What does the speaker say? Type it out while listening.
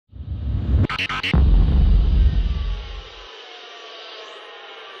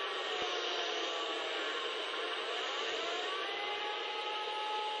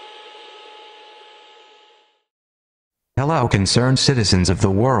Hello, concerned citizens of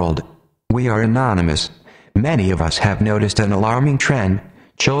the world. We are anonymous. Many of us have noticed an alarming trend.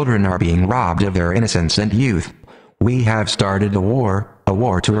 Children are being robbed of their innocence and youth. We have started a war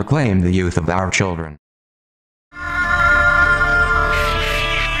to reclaim the youth of our children.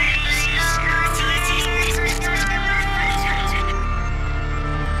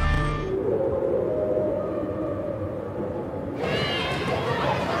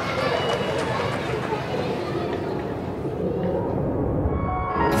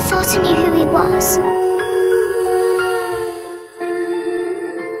 I thought I knew who he was.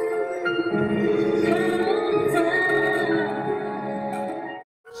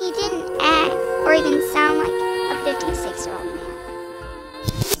 He didn't act or even sound like a 56-year-old man.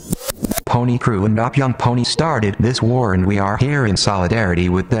 Pony Crew and Op Young Pony started this war, and we are here in solidarity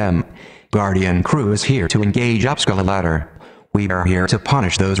with them. Guardian Crew is here to engage OpScarlettLetter. We are here to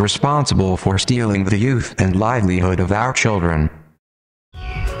punish those responsible for stealing the youth and livelihood of our children.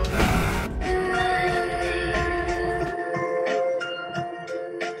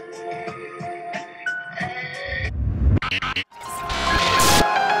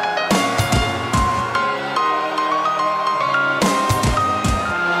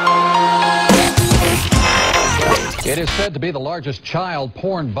 It is said to be the largest child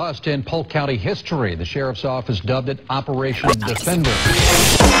porn bust in Polk County history. The sheriff's office dubbed it Operation Defender.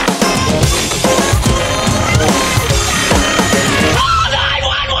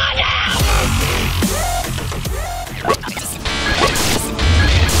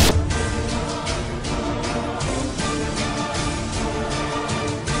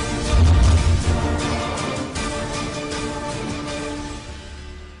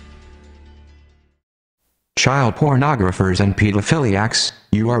 Child pornographers and pedophiliacs,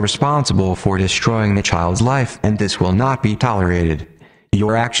 you are responsible for destroying the child's life, and this will not be tolerated.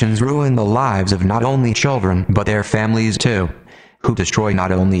 Your actions ruin the lives of not only children but their families too, who destroy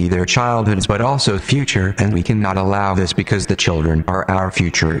not only their childhoods but also future, and we cannot allow this because the children are our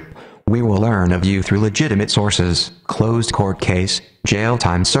future. We will learn of you through legitimate sources, closed court case, jail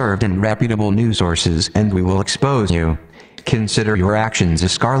time served, and reputable news sources, and we will expose you. Consider your actions a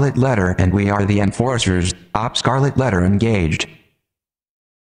scarlet letter, and we are the enforcers. OpScarlettLetter engaged.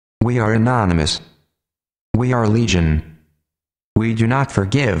 We are anonymous. We are legion. We do not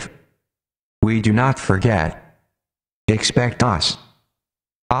forgive. We do not forget. Expect us.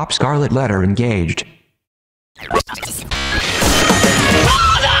 OpScarlettLetter engaged.